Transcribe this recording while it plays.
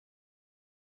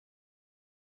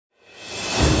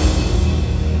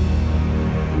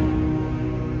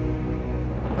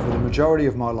majority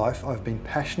of my life, I've been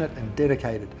passionate and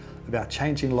dedicated about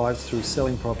changing lives through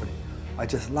selling property. I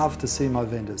just love to see my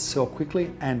vendors sell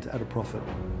quickly and at a profit.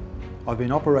 I've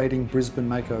been operating Brisbane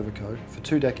Makeover Co for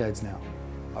 2 decades now.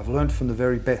 I've learned from the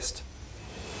very best,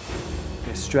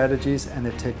 their strategies and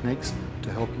their techniques to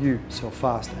help you sell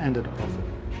fast and at a profit.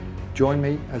 Join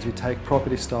me as we take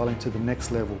property styling to the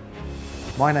next level.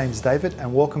 My name's David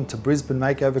and welcome to Brisbane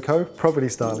Makeover Co Property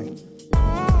Styling.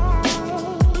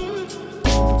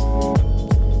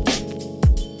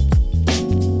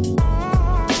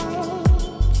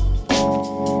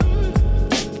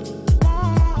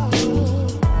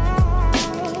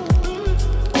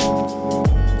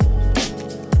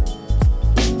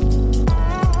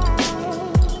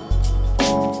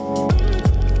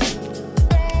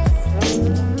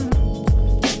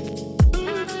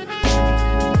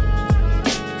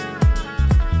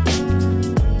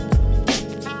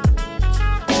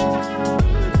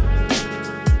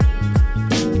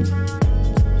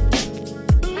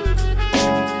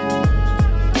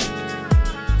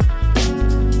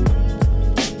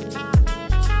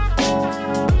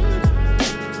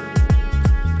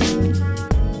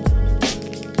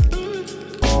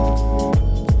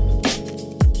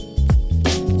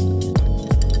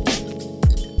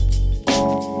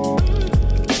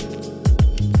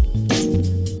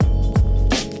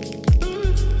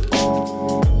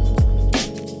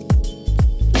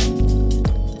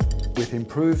 With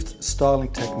improved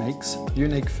styling techniques,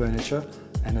 unique furniture,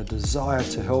 and a desire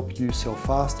to help you sell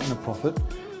fast and a profit,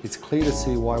 it's clear to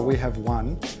see why we have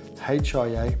won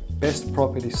HIA Best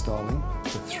Property Styling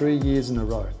for 3 years in a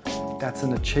row. That's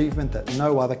an achievement that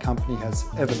no other company has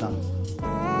ever done.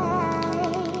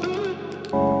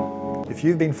 If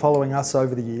you've been following us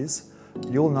over the years,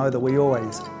 you'll know that we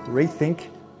always rethink,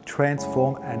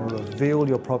 transform, and reveal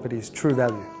your property's true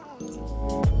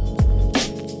value.